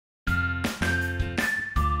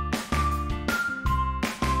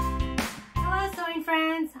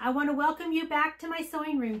friends, I want to welcome you back to my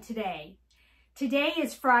sewing room today. Today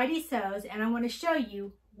is Friday Sews and I want to show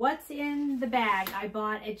you what's in the bag I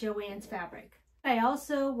bought at Joann's Fabric. I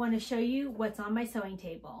also want to show you what's on my sewing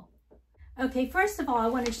table. Okay, first of all, I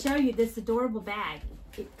want to show you this adorable bag.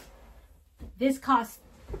 This cost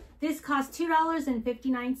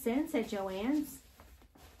 $2.59 at Joann's.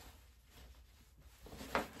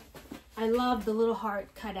 I love the little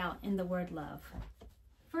heart cut out in the word love.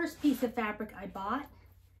 First piece of fabric I bought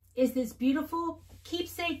is this beautiful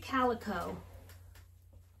keepsake calico.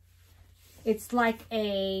 It's like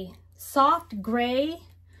a soft gray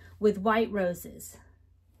with white roses.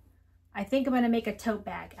 I think I'm going to make a tote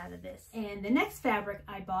bag out of this. And the next fabric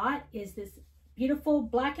I bought is this beautiful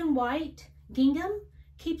black and white gingham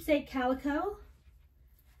keepsake calico.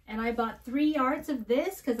 And I bought 3 yards of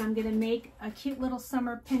this because I'm going to make a cute little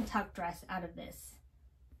summer pin tuck dress out of this.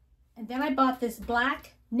 And then I bought this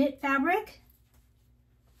black knit fabric.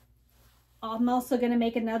 I'm also going to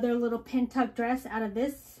make another little pin tuck dress out of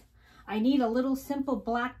this. I need a little simple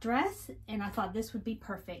black dress and I thought this would be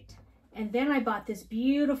perfect. And then I bought this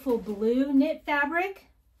beautiful blue knit fabric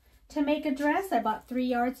to make a dress. I bought 3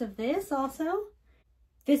 yards of this also.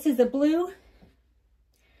 This is a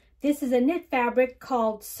knit fabric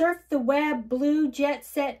called Surf the Web Blue Jet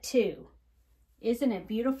Set 2. Isn't it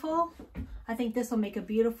beautiful? I think this will make a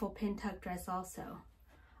beautiful pin tuck dress also.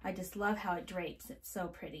 I just love how it drapes. It's so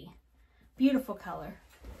pretty. Beautiful color.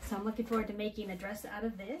 So I'm looking forward to making a dress out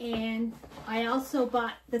of this. And I also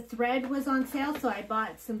bought, the thread was on sale, so I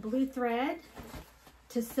bought some blue thread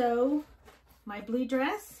to sew my blue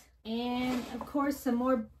dress. And of course, some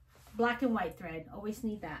more black and white thread. Always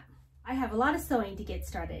need that. I have a lot of sewing to get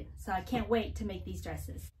started, so I can't wait to make these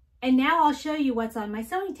dresses. And now I'll show you what's on my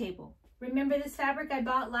sewing table. Remember this fabric I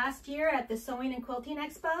bought last year at the Sewing and Quilting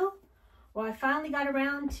Expo? Well, I finally got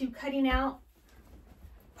around to cutting out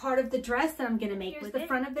part of the dress that I'm going to make. Here's the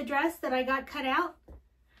front of the dress that I got cut out.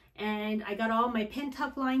 And I got all my pin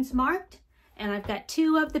tuck lines marked. And I've got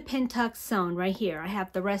 2 of the pin tucks sewn right here. I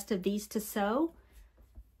have the rest of these to sew.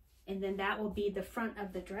 And then that will be the front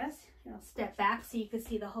of the dress. I'll step back so you can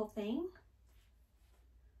see the whole thing.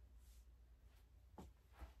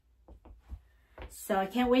 So I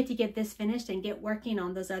can't wait to get this finished and get working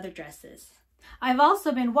on those other dresses. I've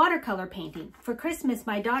also been watercolor painting. For Christmas,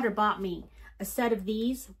 my daughter bought me a set of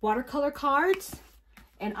these watercolor cards.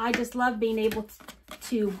 And I just love being able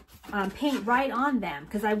to paint right on them.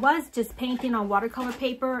 Because I was just painting on watercolor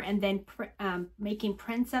paper and then making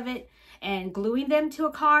prints of it and gluing them to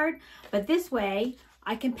a card. But this way,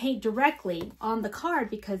 I can paint directly on the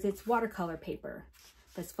card because it's watercolor paper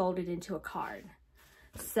that's folded into a card.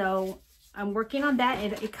 So I'm working on that.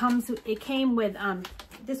 It came with,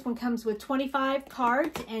 this one comes with 25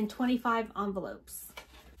 cards and 25 envelopes.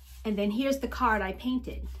 And then here's the card I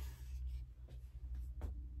painted.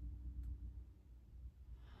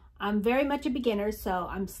 I'm very much a beginner, so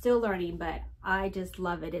I'm still learning, but I just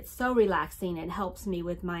love it. It's so relaxing. It helps me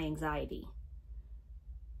with my anxiety.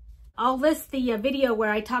 I'll list the video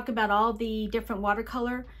where I talk about all the different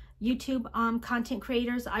watercolor YouTube content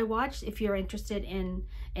creators I watch. If you're interested in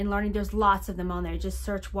learning, there's lots of them on there. Just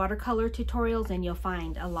search watercolor tutorials and you'll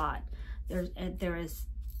find a lot.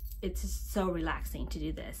 It's just so relaxing to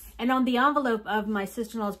do this. And on the envelope of my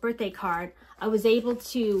sister-in-law's birthday card, I was able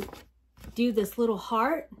to do this little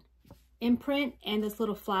heart imprint and this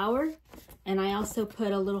little flower. And I also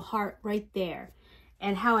put a little heart right there.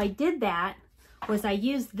 And how I did that was I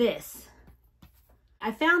used this.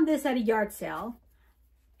 I found this at a yard sale.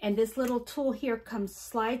 And this little tool here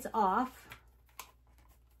slides off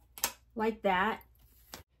like that.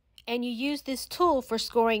 And you use this tool for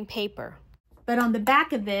scoring paper. But on the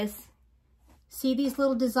back of this, see these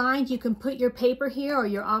little designs? You can put your paper here or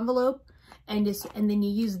your envelope and then you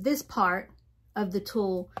use this part of the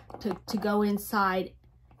tool to go inside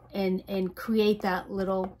and create that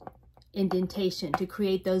little indentation, to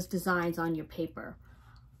create those designs on your paper.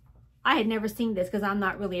 I had never seen this because I'm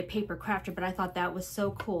not really a paper crafter, but I thought that was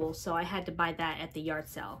so cool. So I had to buy that at the yard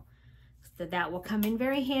sale. So that will come in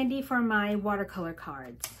very handy for my watercolor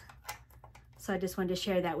cards. So I just wanted to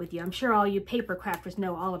share that with you. I'm sure all you paper crafters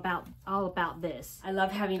know all about this. I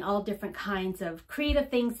love having all different kinds of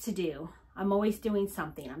creative things to do. I'm always doing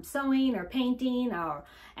something. I'm sewing or painting,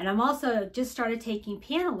 and I'm also just started taking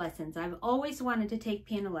piano lessons. I've always wanted to take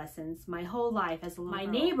piano lessons my whole life as a little girl.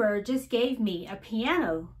 My neighbor just gave me a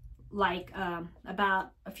piano like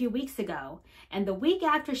about a few weeks ago. And the week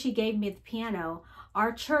after she gave me the piano,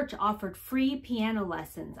 our church offered free piano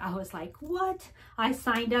lessons. I was like, what? I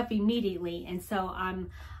signed up immediately. And so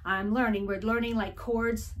I'm learning. We're learning like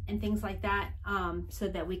chords and things like that, so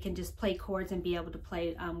that we can just play chords and be able to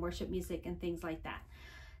play worship music and things like that.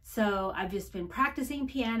 So I've just been practicing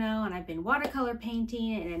piano, and I've been watercolor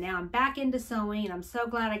painting, and now I'm back into sewing. And I'm so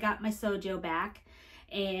glad I got my Sojo back.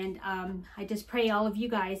 And I just pray all of you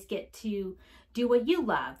guys get to do what you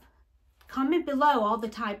love. Comment below all the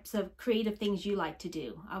types of creative things you like to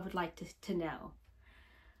do. I would like to know.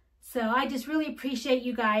 So I just really appreciate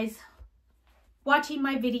you guys watching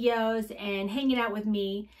my videos and hanging out with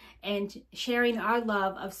me and sharing our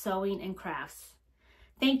love of sewing and crafts.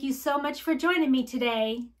 Thank you so much for joining me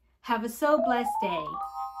today. Have a so blessed day.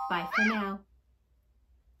 Bye for now.